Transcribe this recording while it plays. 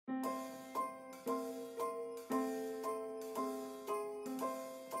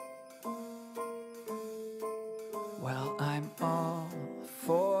I'm all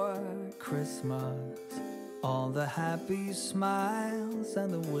for Christmas, all the happy smiles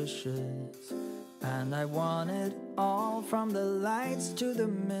and the wishes, and I want it all from the lights to the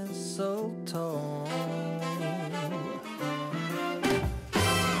mistletoe.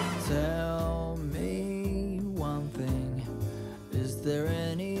 Tell me one thing, is there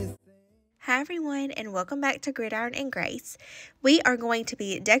anything? Hi everyone, and welcome back to Gridiron and Grace. We are going to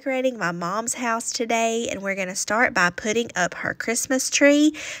be decorating my mom's house today, and we're going to start by putting up her Christmas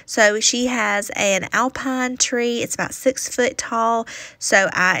tree. So she has an alpine tree. It's about 6 foot tall. So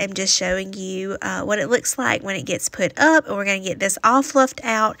I am just showing you what it looks like when it gets put up, and we're going to get this all fluffed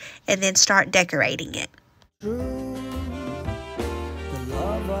out and then start decorating it. True, the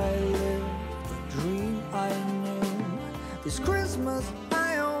love I lived, the dream I knew. This Christmas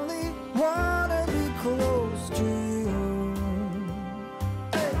I only wanna be close to you.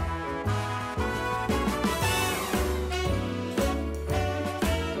 Hey.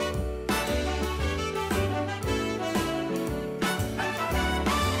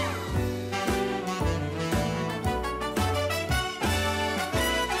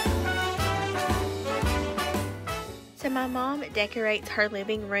 So my mom decorates her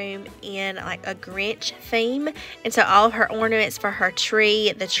living room in like a Grinch theme, and so all of her ornaments for her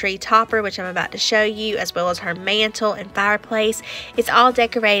tree, the tree topper, which I'm about to show you, as well as her mantle and fireplace, it's all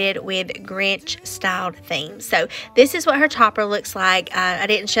decorated with Grinch styled themes. So this is what her topper looks like. I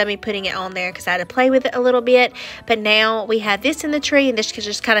didn't show me putting it on there because I had to play with it a little bit, but now we have this in the tree, and this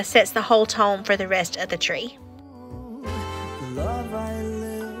just kind of sets the whole tone for the rest of the tree. The love I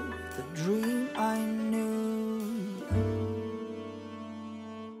lived, the dream I knew.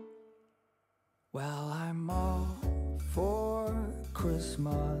 Well, I'm all for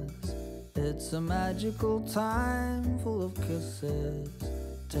Christmas. It's a magical time full of kisses.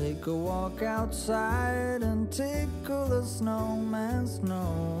 Take a walk outside and tickle the snowman's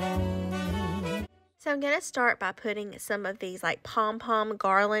nose. So I'm going to start by putting some of these like pom-pom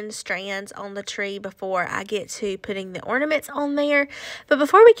garland strands on the tree before I get to putting the ornaments on there. But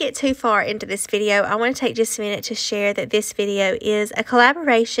before we get too far into this video, I want to take just a minute to share that this video is a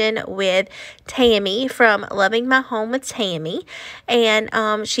collaboration with Tammy from Loving My Home with Tammy.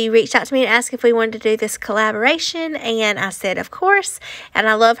 And she reached out to me and asked if we wanted to do this collaboration. And I said, of course. And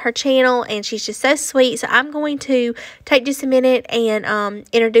I love her channel and she's just so sweet. So I'm going to take just a minute and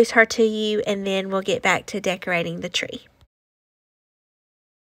introduce her to you, and then we'll get back to decorating the tree.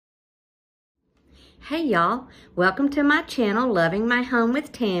 Hey y'all, welcome to my channel, Loving My Home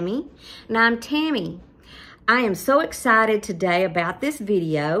with Tammy. And I'm Tammy. I am so excited today about this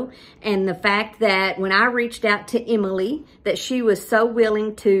video and the fact that when I reached out to Emily, that she was so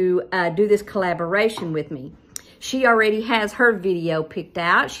willing to do this collaboration with me. She already has her video picked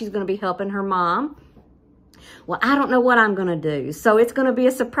out. She's going to be helping her mom. Well, I don't know what I'm going to do. So it's going to be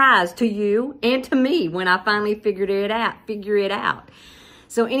a surprise to you and to me when I finally figure it out.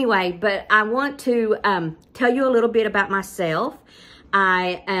 So anyway, but I want to tell you a little bit about myself.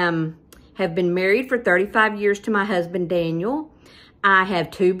 I have been married for 35 years to my husband, Daniel. I have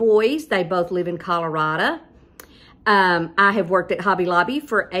 2 boys. They both live in Colorado. I have worked at Hobby Lobby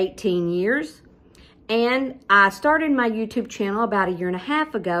for 18 years. And I started my YouTube channel about 1.5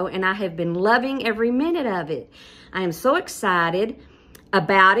 years ago, and I have been loving every minute of it. I am so excited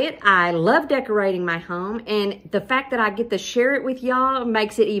about it. I love decorating my home, and the fact that I get to share it with y'all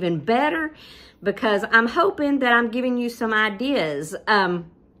makes it even better, because I'm hoping that I'm giving you some ideas.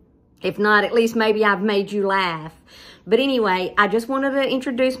 If not, at least maybe I've made you laugh. But anyway, I just wanted to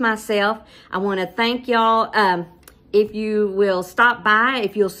introduce myself. I want to thank y'all. If you will stop by,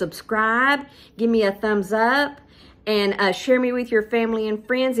 if you'll subscribe, give me a thumbs up, and share me with your family and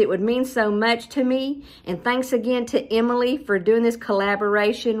friends. It would mean so much to me. And thanks again to Emily for doing this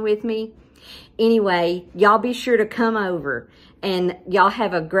collaboration with me. Anyway, y'all be sure to come over, and y'all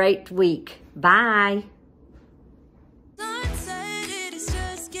have a great week. Bye.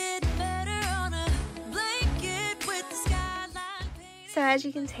 So as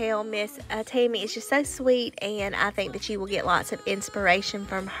you can tell, Miss Tammy is just so sweet, and I think that you will get lots of inspiration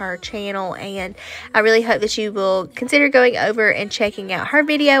from her channel, and I really hope that you will consider going over and checking out her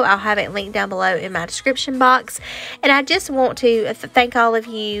video. I'll have it linked down below in my description box. And I just want to thank all of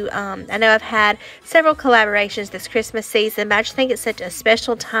you. I know I've had several collaborations this Christmas season, but I just think it's such a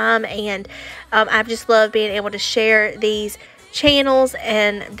special time, and I've just loved being able to share these channels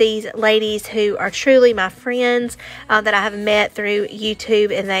and these ladies who are truly my friends that I have met through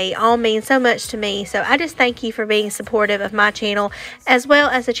YouTube, and they all mean so much to me. So I just thank you for being supportive of my channel, as well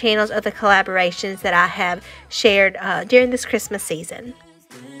as the channels of the collaborations that I have shared during this Christmas season.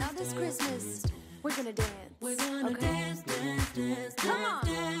 Now this Christmas, we're gonna dance. Okay? Come on.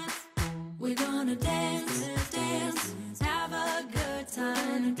 We're gonna dance, dance, have a good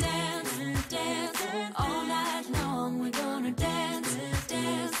time. Dance, dance, all night long. We're gonna dance,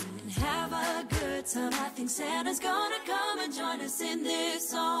 dance, and have a good time. I think Santa's gonna come and join us in this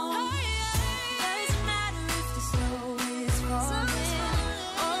song. Doesn't matter if the snow is falling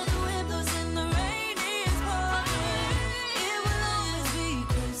or the wind blows and the rain is pouring. It will always be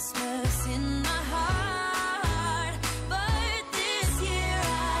Christmas in my heart. But this year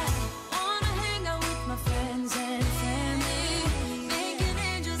I wanna hang out with my friends and family, making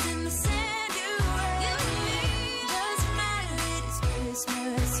angels in the sanctuary. Doesn't matter, it's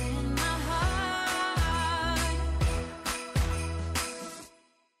Christmas in my heart.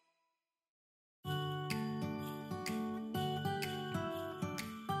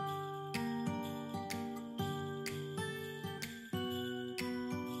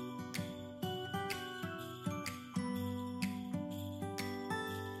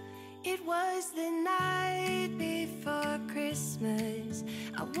 It was the night before Christmas.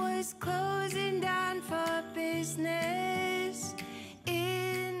 I was closing down for business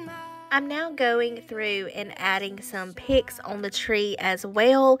in my... I'm now going through and adding some picks on the tree as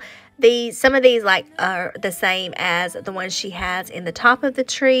well. Some of these are the same as the ones she has in the top of the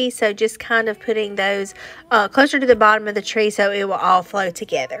tree. So just kind of putting those closer to the bottom of the tree so it will all flow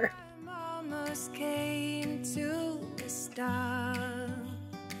together. Almost came to a stop,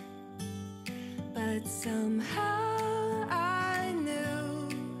 but somehow I knew,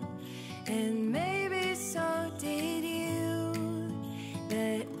 and maybe so did you,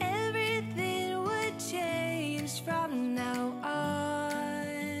 that everything would change from now on.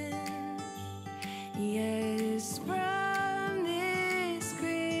 Yes, from this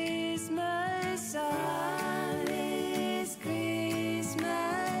Christmas on, this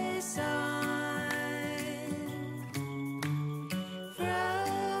Christmas on,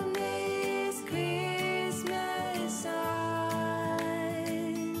 from this Christmas on,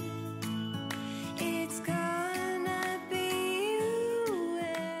 it's gonna be you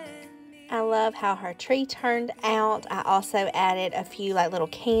and me. I love how her tree turned out. I also added a few little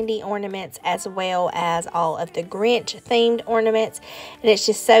candy ornaments as well as all of the Grinch themed ornaments, and it's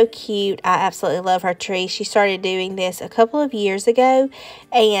just so cute. I absolutely love her tree. She started doing this a couple of years ago,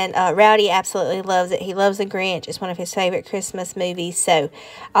 and Rowdy absolutely loves it. He loves the Grinch. It's one of his favorite Christmas movies, so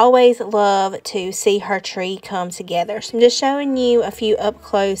I always love to see her tree come together. So I'm just showing you a few up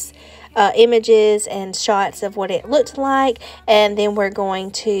close images and shots of what it looked like, and then we're going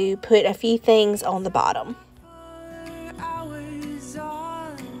to put a few things on the bottom. Hours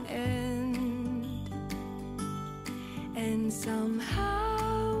on end, and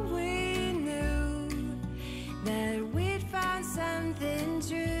somehow we knew that we'd find something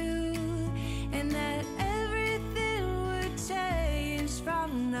true, and that everything would change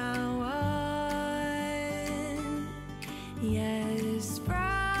from now on. Yes,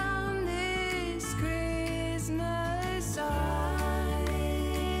 from this Christmas on,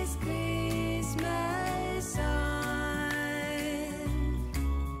 this Christmas on.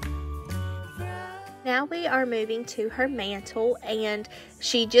 Now we are moving to her mantle, and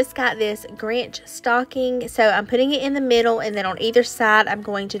she just got this Grinch stocking, so I'm putting it in the middle, and then on either side I'm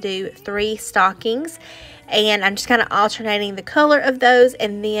going to do 3 stockings, and I'm just kind of alternating the color of those.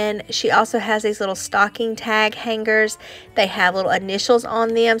 And then she also has these little stocking tag hangers. They have little initials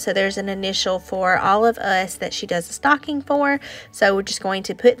on them, so there's an initial for all of us that she does a stocking for, so we're just going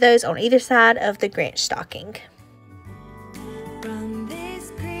to put those on either side of the Grinch stocking. From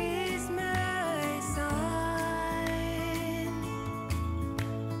this Christmas on,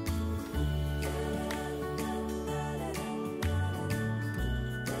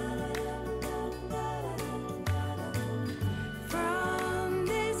 from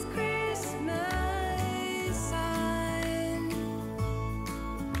this Christmas on,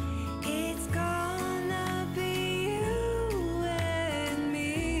 it's gonna be you and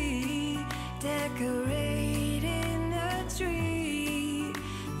me, decorating the tree.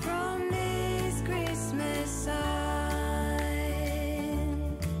 From this Christmas on,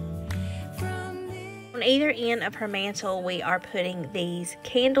 from this... On either end of her mantle, we are putting these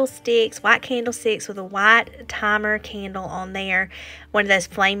candlesticks, white candlesticks with a white timer candle on there, one of those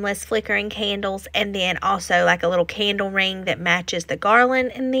flameless flickering candles, and then also like a little candle ring that matches the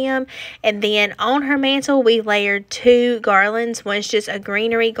garland in them. And then on her mantle, we layered 2 garlands. One's just a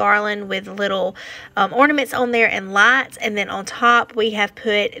greenery garland with little ornaments on there and lights, and then on top we have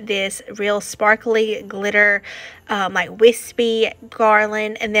put this real sparkly glitter like wispy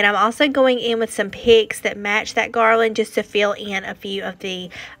garland. And then I'm also going in with some picks that match that garland just to fill in a few of the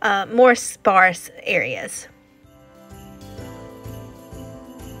more sparse areas.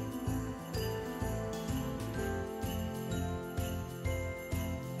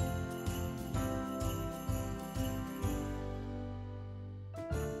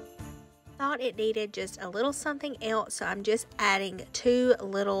 Thought it needed just a little something else, so I'm just adding 2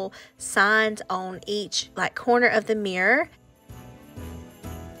 little signs on each corner of the mirror.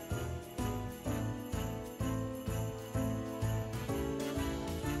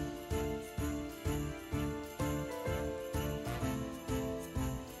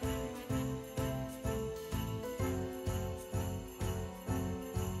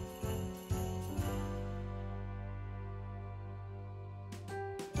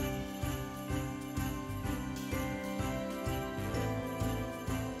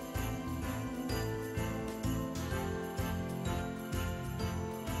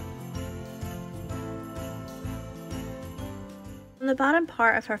 On the bottom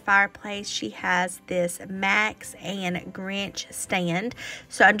part of her fireplace, she has this Max and Grinch stand.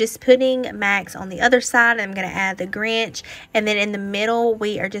 So I'm just putting Max on the other side. I'm going to add the Grinch. And then in the middle,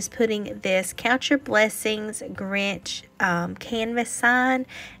 we are just putting this Count Your Blessings Grinch canvas sign.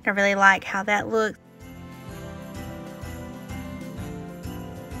 And I really like how that looks.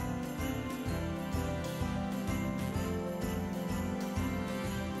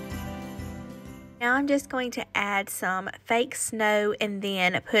 Now I'm just going to add some fake snow and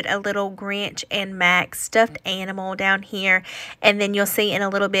then put a little Grinch and Max stuffed animal down here. And then you'll see in a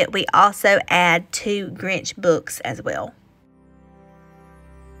little bit we also add 2 Grinch books as well.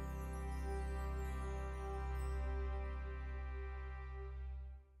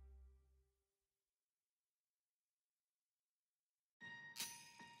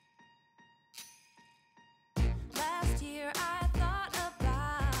 Last year I thought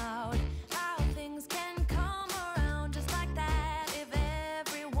about how things can come around just like that if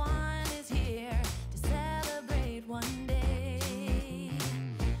everyone is here to celebrate one day.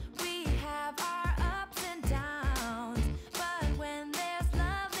 We have our ups and downs, but when there's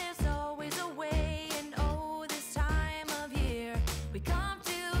love there's always a way. And oh, this time of year we come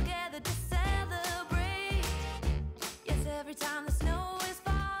together to celebrate. Yes, every time the snow is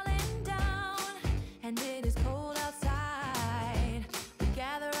falling down and it is cold outside, we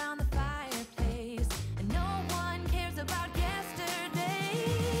gather around the fireplace and no one cares about yesterday.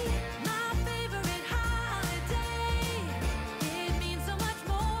 My favorite holiday, it means so much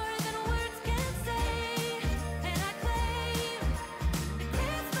more than words can say. And I claim that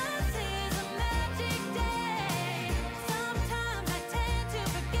Christmas is a magic day. Sometimes I tend to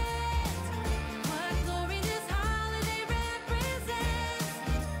forget what glory this holiday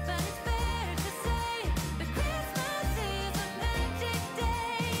represents, but it's fair to say that Christmas is a magic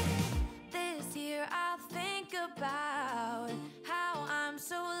day. This year I'll think about how I'm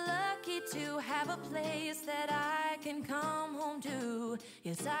so lucky to have a place that I can come home to.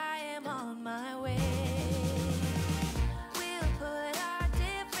 Yes, I am on my way. We'll put our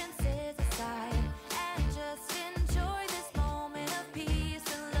differences aside and just enjoy this moment of peace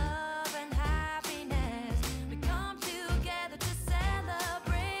and love and happiness. We come together to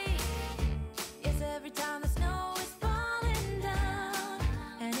celebrate. Yes, every time the snow is falling down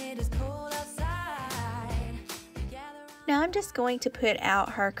and it is cold outside, we gather around. Now I'm just going to put out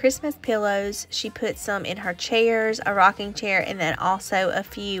her Christmas pillows. She put some in her chairs, a rocking chair, and then also a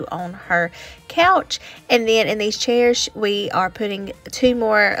few on her couch. And then in these chairs, we are putting 2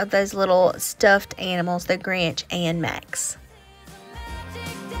 more of those little stuffed animals, the Grinch and Max.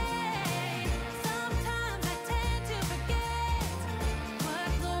 Magic day. Sometimes I tend to forget what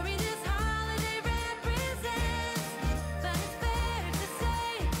glory this holiday represents, but it's fair to say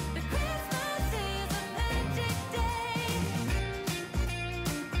that Christmas is a magic day.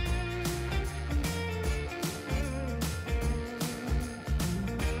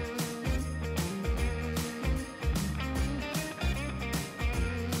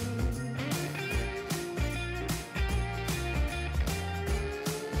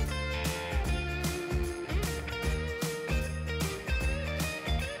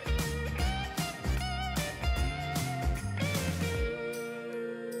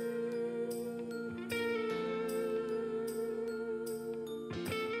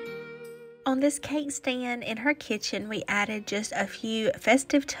 On this cake stand in her kitchen, we added just a few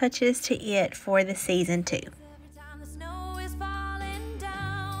festive touches to it for the season too. Every time the snow is falling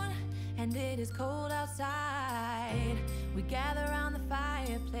down and it is cold outside, we gather around the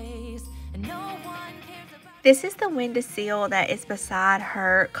fireplace and no one cares about. This is the windowsill that is beside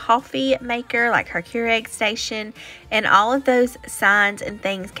her coffee maker, like her Keurig station, and all of those signs and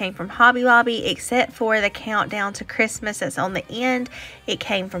things came from Hobby Lobby except for the countdown to Christmas that's on the end. It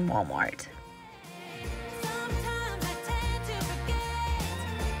came from Walmart. Sometimes I tend to forget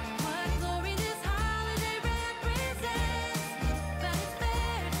what glory this holiday represents, but it's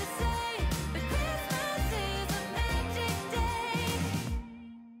fair to say that Christmas is a magic day.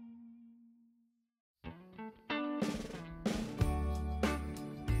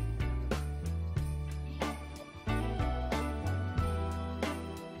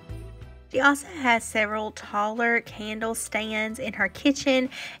 She also has several taller candle stands in her kitchen,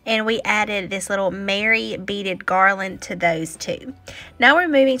 and we added this little Mary beaded garland to those too. Now we're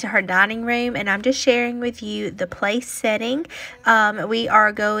moving to her dining room, and I'm just sharing with you the place setting. We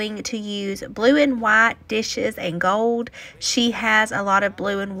are going to use blue and white dishes and gold. She has a lot of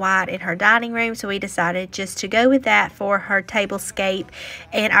blue and white in her dining room, so we decided just to go with that for her tablescape,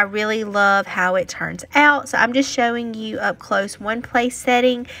 and I really love how it turns out. So I'm just showing you up close one place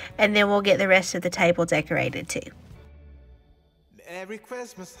setting, and then we'll get the rest of the table decorated too. Merry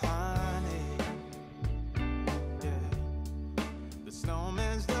Christmas, honey. Yeah. The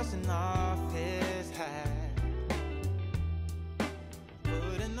snowman's dusting off his hat.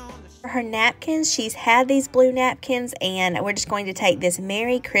 Putting on the For her napkins, she's had these blue napkins, and we're just going to take this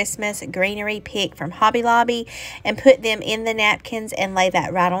Merry Christmas greenery pick from Hobby Lobby and put them in the napkins and lay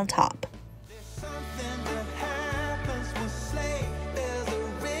that right on top. something that happens when sleigh bells are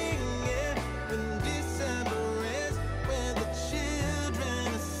ringing, when December is, when the children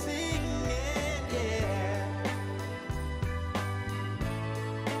are singing, yeah.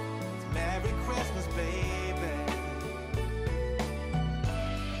 It's Merry Christmas, baby.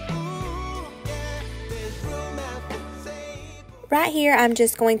 Ooh, yeah, there's room at the table. Right here, I'm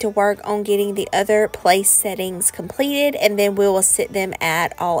just going to work on getting the other place settings completed, and then we will sit them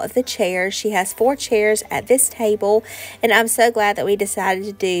at all of the chairs. She has 4 chairs at this table, and I'm so glad that we decided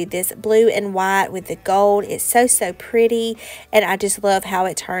to do this blue and white with the gold. It's so pretty, and I just love how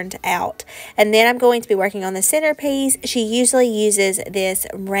it turned out. And then I'm going to be working on the centerpiece. She usually uses this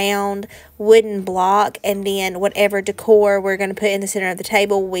round wooden block, and then whatever decor we're going to put in the center of the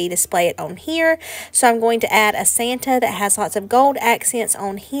table, we display it on here. So I'm going to add a Santa that has lots of gold accents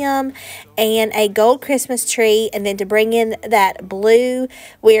on him and a gold Christmas tree, and then to bring in that blue,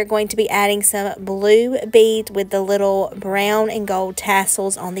 we are going to be adding some blue beads with the little brown and gold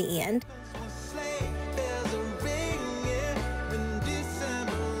tassels on the end. When sleigh bells are ringing, when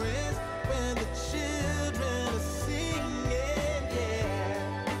December is, when the children are singing,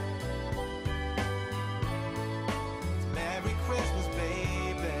 yeah. It's Merry Christmas,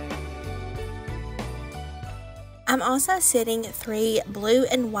 baby. I'm also setting 3 blue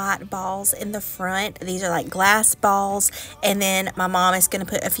and white balls in the front. These are like glass balls, and then my mom is going to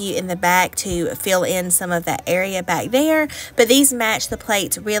put a few in the back to fill in some of that area back there. But these match the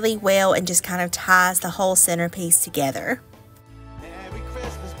plates really well and just kind of ties the whole centerpiece together. Merry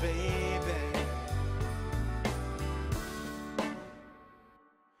Christmas, baby.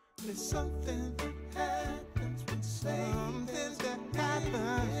 There's something that happens when something that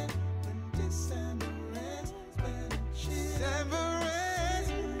happens when December ends, when December ends,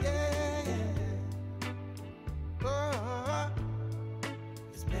 yeah. Oh,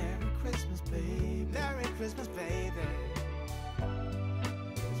 it's Merry Christmas, baby. Merry Christmas, baby.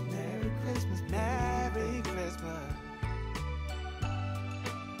 It's Merry Christmas, Merry Christmas.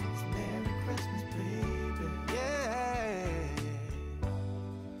 It's Merry Christmas, baby. Yeah.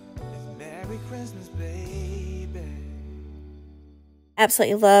 It's Merry Christmas, baby.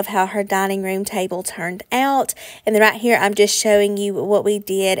 Absolutely love how her dining room table turned out. And then right here, I'm just showing you what we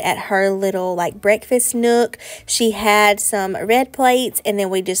did at her little like breakfast nook. She had some red plates, and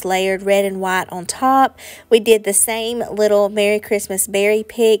then we just layered red and white on top. We did the same little Merry Christmas berry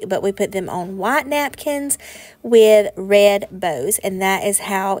pick, but we put them on white napkins with red bows. And that is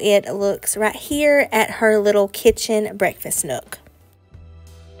how it looks right here at her little kitchen breakfast nook.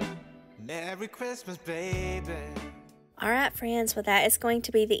 Merry Christmas, baby. Alright friends, well that is going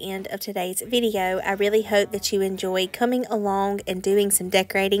to be the end of today's video. I really hope that you enjoy coming along and doing some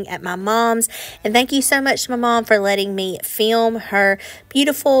decorating at my mom's. And thank you so much to my mom for letting me film her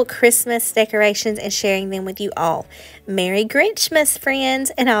beautiful Christmas decorations and sharing them with you all. Merry Grinchmas, friends,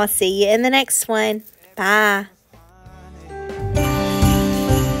 and I'll see you in the next one. Bye.